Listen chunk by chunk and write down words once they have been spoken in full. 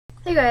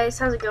Hey guys,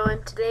 how's it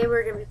going? Today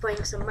we're gonna be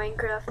playing some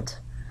Minecraft.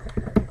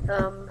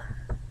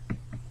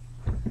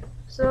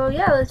 So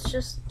yeah, let's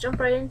just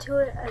jump right into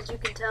it. As you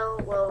can tell,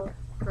 well,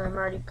 I'm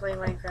already playing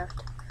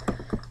Minecraft.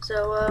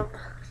 So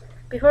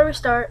before we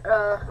start,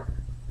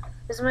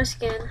 this is my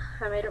skin.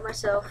 I made it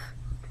myself.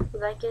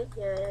 You like it?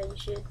 Yeah, you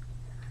should.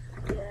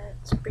 Yeah,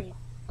 it's pretty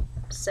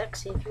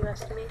sexy if you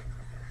ask me.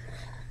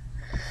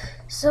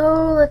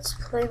 So let's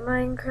play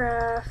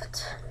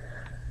Minecraft.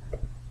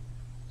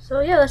 So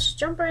yeah, let's just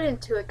jump right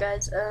into it,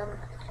 guys.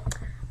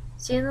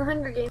 See you in the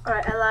Hunger Games.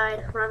 Alright, I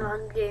lied. We're on the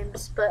Hunger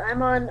Games, but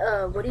I'm on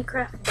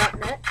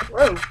woodycraft.net.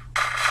 Whoa.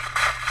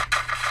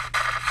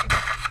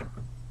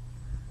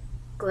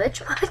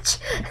 Glitch much?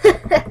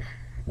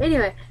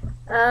 Anyway,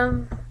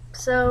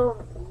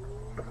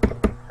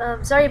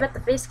 sorry about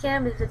the face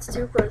cam if it's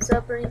too close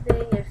up or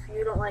anything. If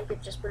you don't like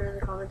it, just put it in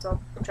the comments.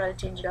 I'll try to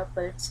change it up,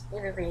 but it's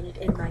integrated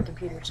in my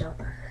computer, so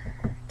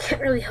can't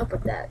really help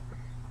with that.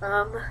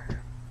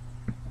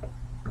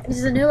 This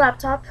is a new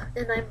laptop,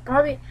 and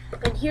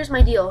and here's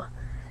my deal.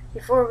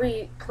 Before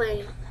we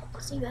play,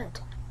 what's the event?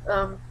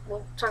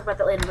 We'll talk about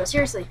that later, but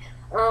seriously,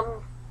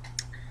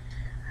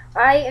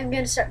 I am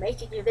going to start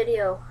making a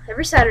video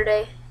every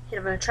Saturday, and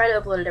I'm going to try to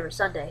upload it every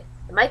Sunday.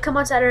 It might come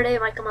on Saturday, it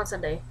might come on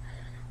Sunday,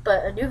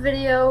 but a new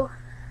video,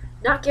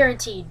 not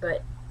guaranteed,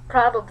 but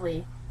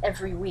probably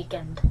every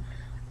weekend.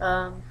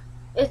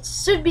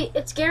 It's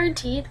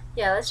guaranteed.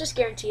 Yeah, let's just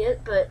guarantee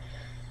it, but,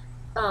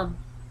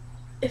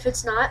 if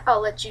it's not,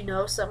 I'll let you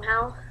know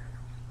somehow.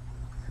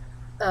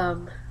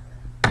 I'll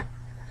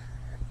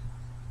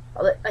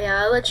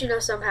let you know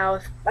somehow.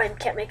 If I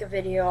can't make a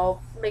video,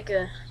 I'll make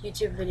a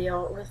YouTube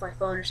video with my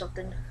phone or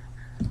something.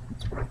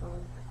 That's my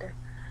phone right there.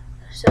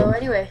 So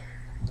anyway,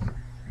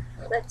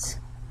 let's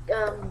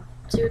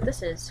see what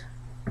this is.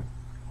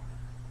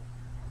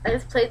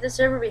 I've played this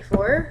server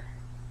before,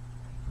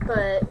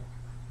 but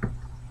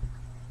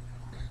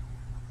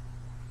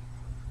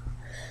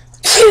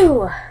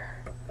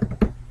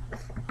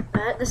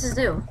this is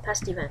new,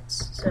 past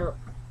events, so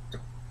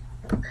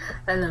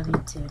I love you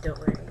too, don't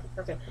worry.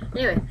 Okay,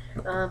 anyway,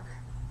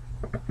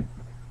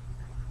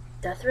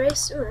 death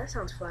race? Ooh, that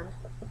sounds fun.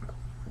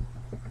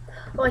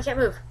 Oh, I can't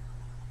move.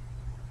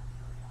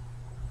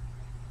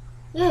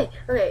 Yay!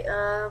 Okay,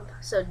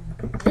 so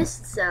this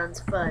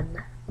sounds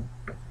fun.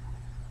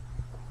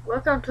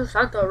 Welcome to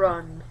Santa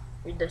Run.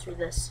 Read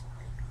this.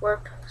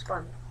 Warp,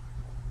 spawn.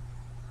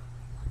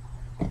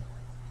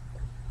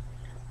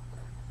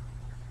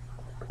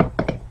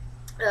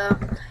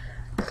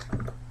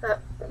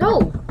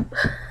 No!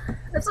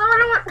 That's not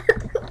what I want!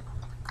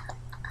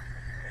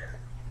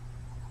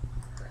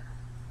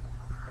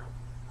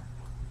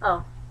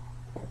 Oh.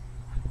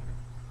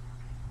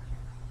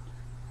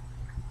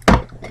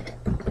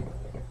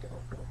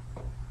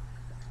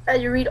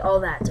 You read all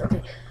that.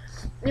 Okay.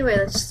 Anyway,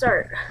 let's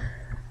start.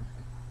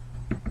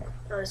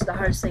 Oh, this is the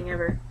hardest thing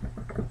ever.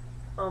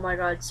 Oh my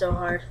god, so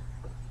hard.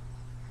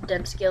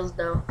 Dem skills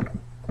though.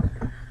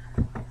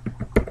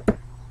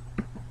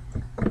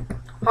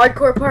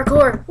 Hardcore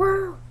parkour!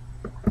 Woo!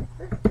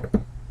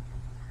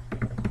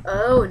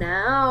 Oh,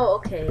 now,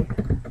 okay.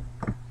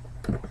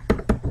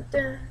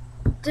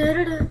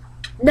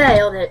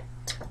 Nailed it!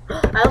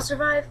 I'll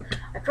survive.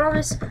 I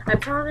promise. I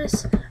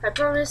promise. I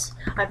promise.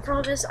 I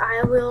promise.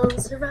 I will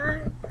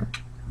survive.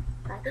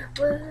 I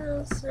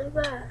will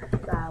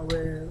survive. I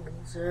will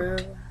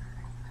survive.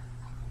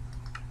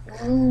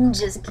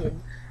 Just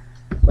kidding.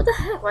 What the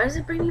heck? Why does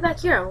it bring me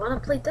back here? I want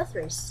to play Death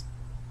Race.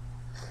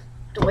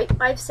 To wait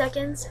 5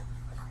 seconds.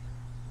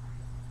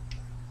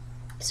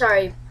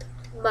 Sorry,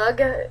 Mug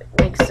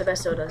makes the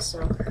best sodas,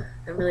 so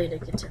I'm really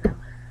addicted to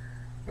them.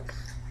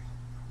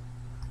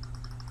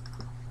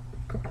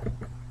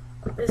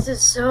 This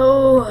is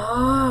so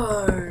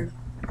hard.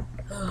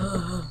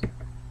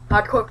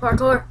 Hardcore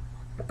parkour.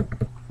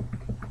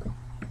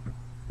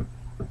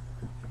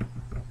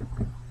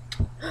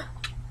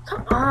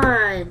 Come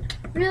on.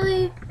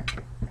 Really?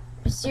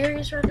 Are you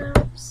serious right now?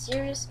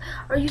 Serious?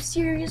 Are you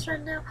serious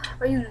right now?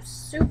 Are you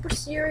super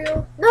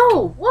serial?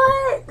 No!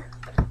 What?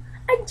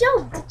 I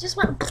jumped! It just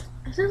went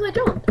as soon as I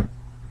jumped.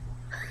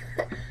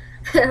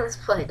 Let's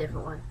play a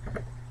different one.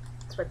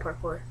 Let's play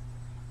parkour.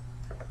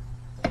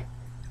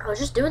 I was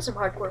just doing some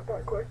hardcore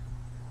parkour.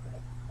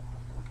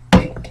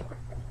 I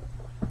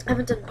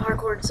haven't done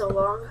parkour in so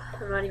long.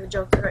 I'm not even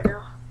joking right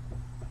now.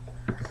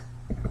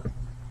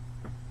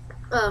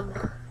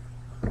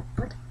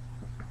 What?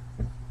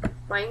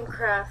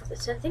 Minecraft.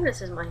 I think this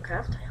is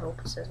Minecraft. I hope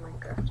it says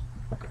Minecraft.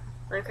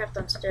 Minecraft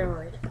on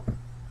steroid.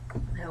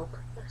 I hope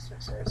that's what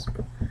it says.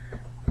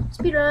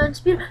 Speedrun!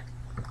 Speedrun!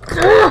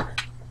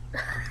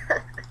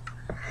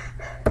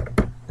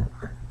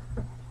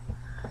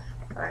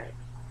 Alright.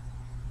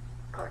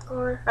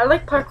 Parkour. I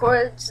like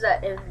parkours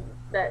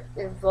that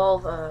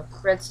involve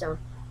redstone.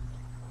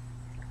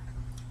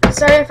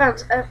 Sorry if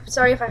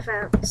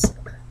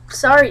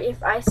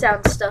I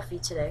sound stuffy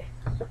today.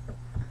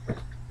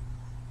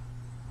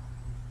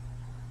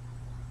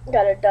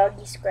 Got a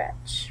doggy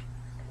scratch.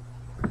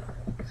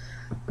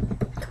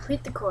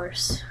 Complete the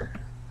course.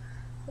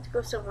 Let's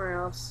go somewhere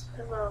else.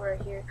 How about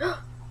right here?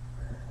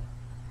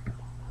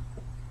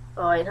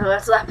 Oh, I know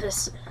that's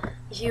lapis.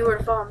 If you were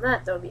to fall on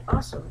that, that would be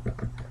awesome.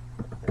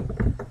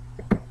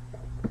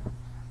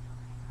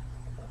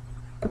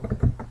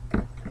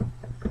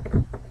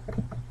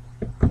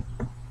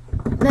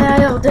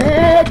 Nailed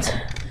it!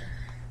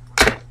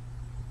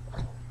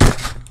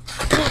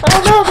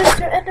 Oh no,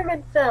 Mr.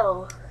 Enderman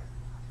fell.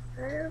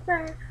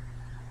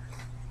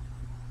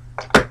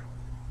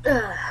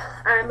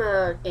 I'm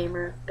a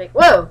gamer. Big.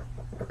 Whoa!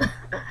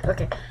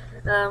 Okay.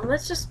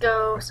 Let's just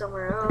go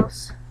somewhere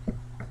else.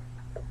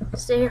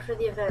 Stay here for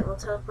the event. We'll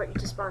teleport you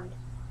to spawn.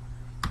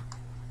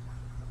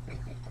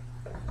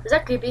 Is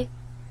that creepy?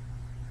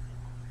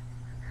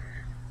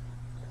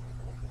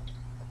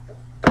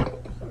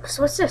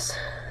 So what's this?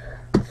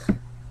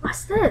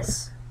 What's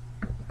this?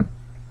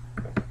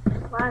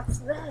 What's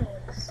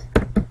this?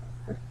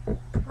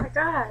 Oh my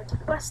god,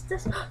 what's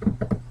this?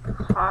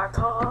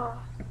 Hardcore.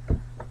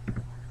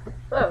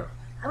 Whoa,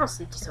 I don't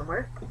see you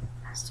somewhere.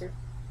 Has to.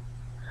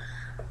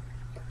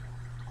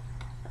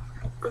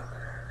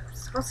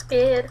 I'm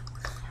scared.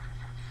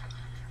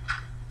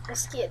 I'm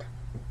scared.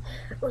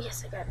 Oh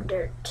yes, I got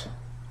dirt.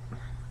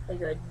 I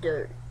got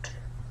dirt.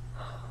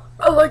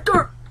 I like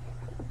dirt!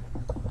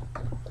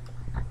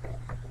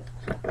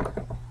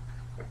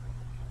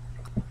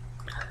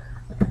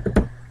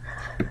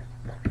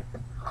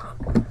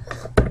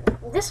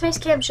 This face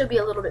cam should be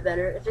a little bit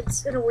better. If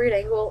it's in a weird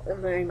angle,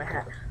 I'm wearing my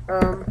hat.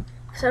 If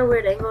it's at a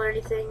weird angle or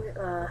anything,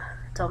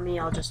 tell me,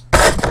 I'll just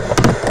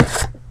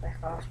back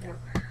off, you know.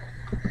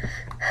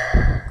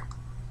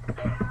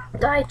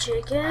 Die,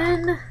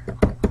 chicken!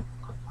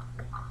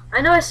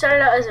 I know I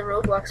started out as a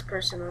Roblox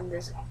person on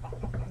this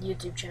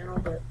YouTube channel,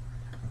 but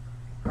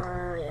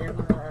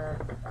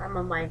I'm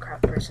a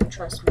Minecraft person,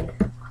 trust me.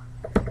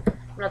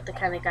 I'm not the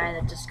kind of guy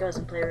that just goes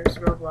and plays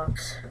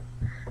Roblox.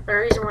 The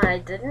reason why I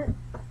didn't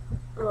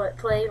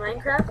play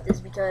Minecraft is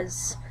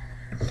because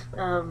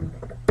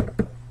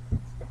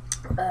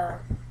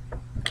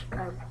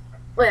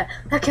well, yeah,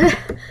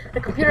 the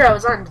computer I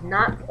was on did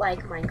not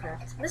like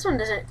Minecraft. This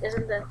one isn't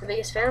the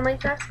biggest fan of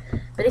Minecraft,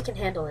 but it can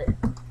handle it.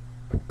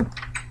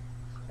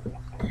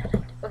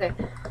 Okay,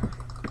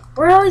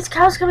 where are all these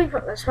cows coming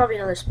from? There's probably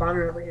another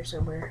spawner over here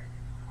somewhere.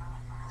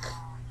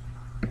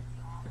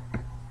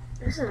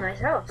 This is a nice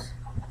house.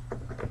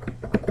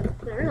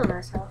 It's a real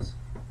nice house.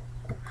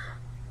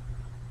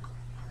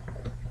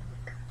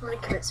 I'm gonna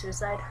commit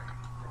suicide.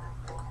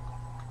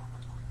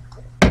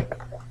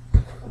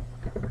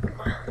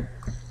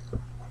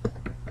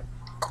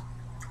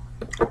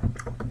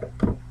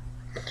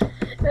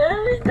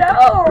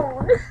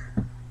 Down.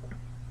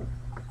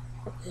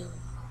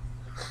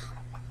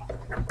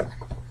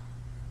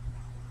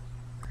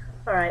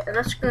 Alright,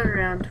 enough screwing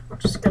around. We're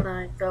just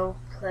gonna go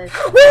play.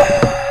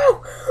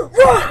 Woo!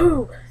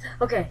 Woohoo!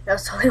 Okay, that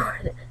was totally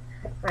worth it.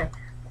 Right.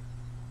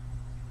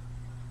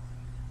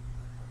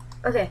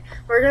 Okay,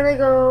 we're gonna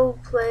go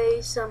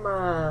play some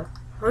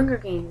Hunger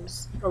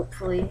Games,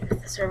 hopefully,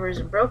 if the server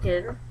isn't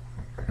broken.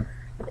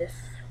 What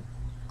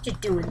you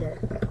doing there?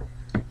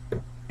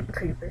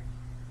 Creeper.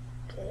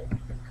 Okay.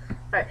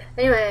 Alright,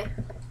 anyway.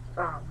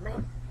 Oh,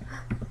 man.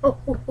 Oh,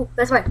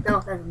 that's mine. No,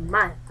 that's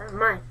mine. That's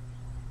mine.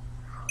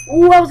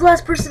 Oh, I was the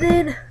last person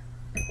in.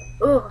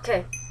 Oh,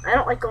 okay. I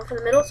don't like going for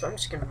the middle, so I'm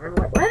just gonna run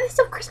away. Why are they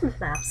still Christmas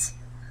maps?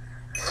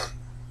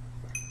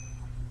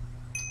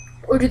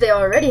 Or do they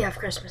already have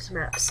Christmas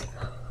maps?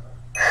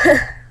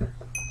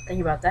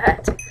 Think about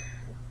that.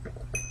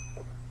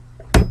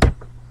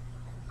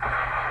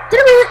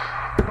 Damn it!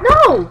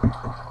 No!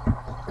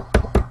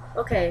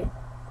 Okay.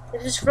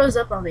 It just froze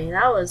up on me.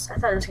 I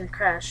thought it was gonna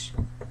crash.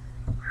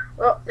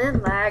 Well,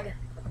 man, lag.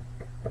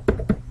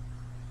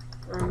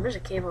 There's a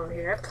cave over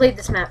here. I've played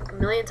this map a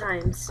million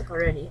times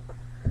already.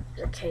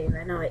 There's a cave,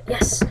 I know it.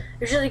 Yes!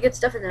 There's really good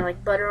stuff in there,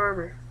 like butter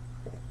armor.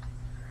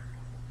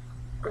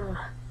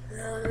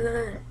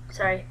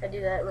 Sorry, I do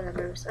that when I'm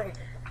nervous. Okay.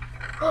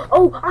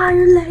 Oh,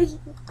 iron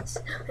leggings!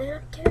 And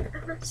a carrot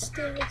on a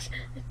stick.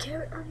 A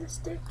carrot on the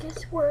stick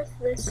is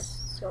worthless.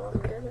 So I'm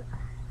gonna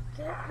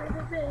get rid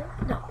of it.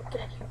 No,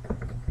 get out of here.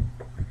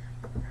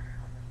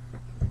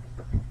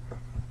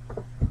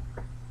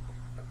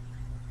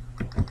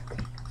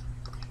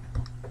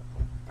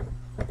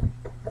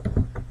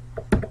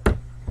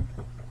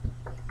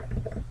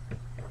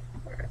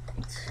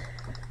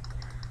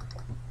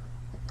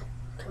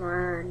 Come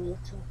on, you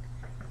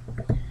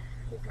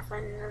can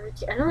find another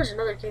cave. I know there's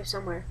another cave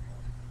somewhere.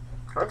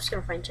 I'm just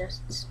gonna find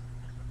chests.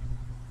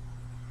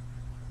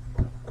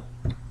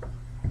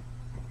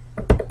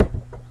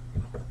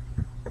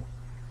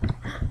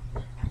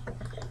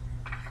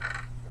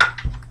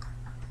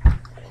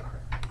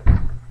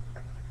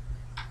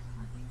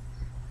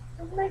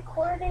 I'm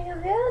recording a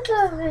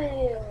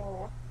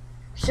video.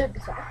 Should be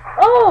fine.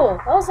 Oh,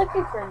 I was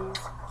looking for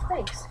these.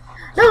 Thanks.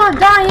 No, I'm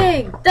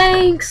dying!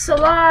 Thanks a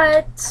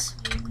lot!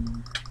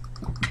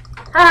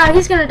 Ah,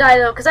 he's gonna die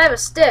though, because I have a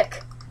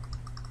stick.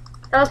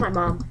 That was my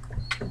mom.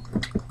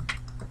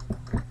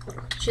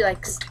 She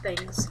likes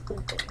things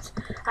and things.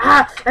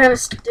 Ah! I have a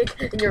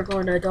stick and you're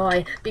going to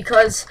die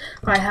because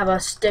I have a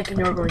stick and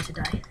you're going to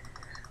die.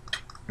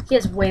 He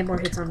has way more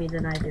hits on me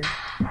than I do.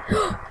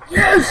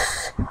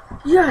 Yes!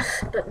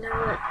 Yes! But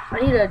now I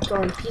need to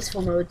go in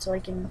peaceful mode so I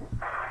can...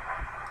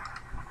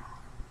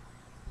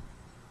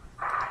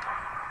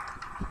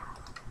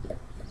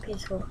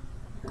 Peaceful.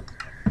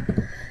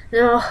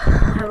 No,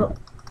 I will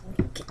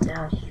get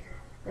down here.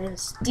 I have a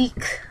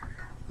stick.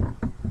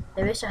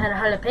 I wish I had a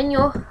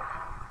jalapeno.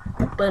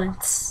 But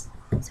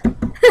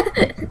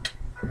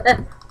what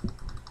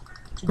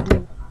you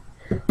do?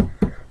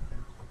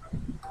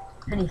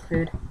 I need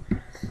food.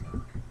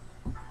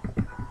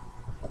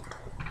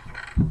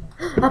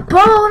 A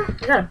bone!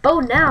 I got a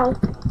bone now.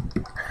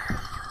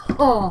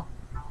 Oh,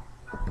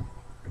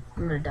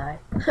 I'm gonna die.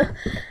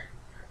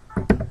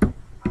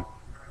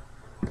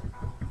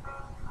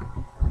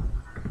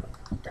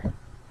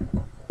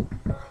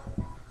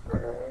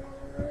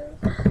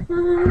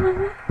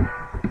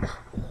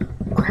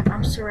 Crap,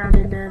 I'm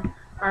surrounded, man.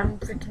 I'm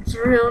freaking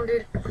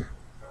surrounded.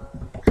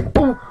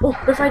 Oh,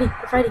 they're fighting.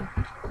 They're fighting.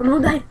 I'm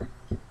gonna die.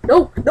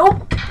 No,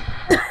 no.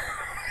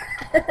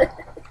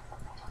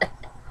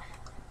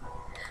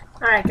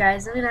 Alright,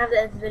 guys, I'm gonna have to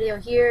end the video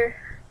here.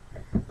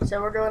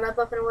 So we're going up,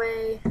 and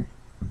away.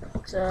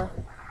 So,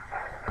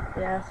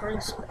 yeah,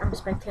 I'm a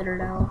spectator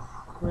now.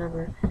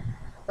 Whatever.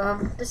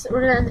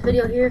 We're gonna end the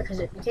video here because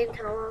it became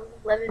kind of long.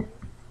 11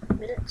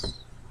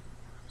 minutes.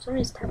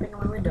 Somebody's tapping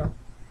on my window.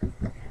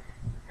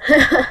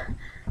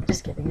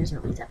 Just kidding, there's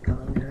nobody tapping on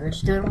my window. They're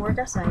just doing work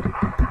outside.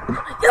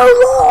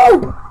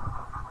 YOLO!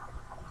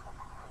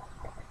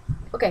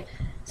 Okay,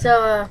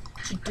 so,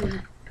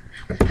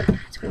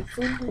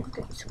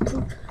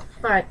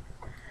 alright.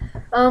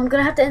 I'm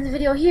gonna have to end the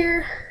video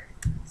here.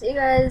 See you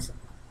guys.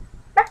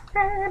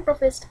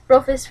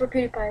 Brofist for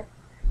PewDiePie.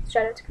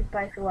 Shout out to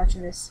PewDiePie if you're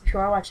watching this. If you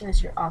are watching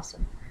this, you're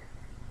awesome.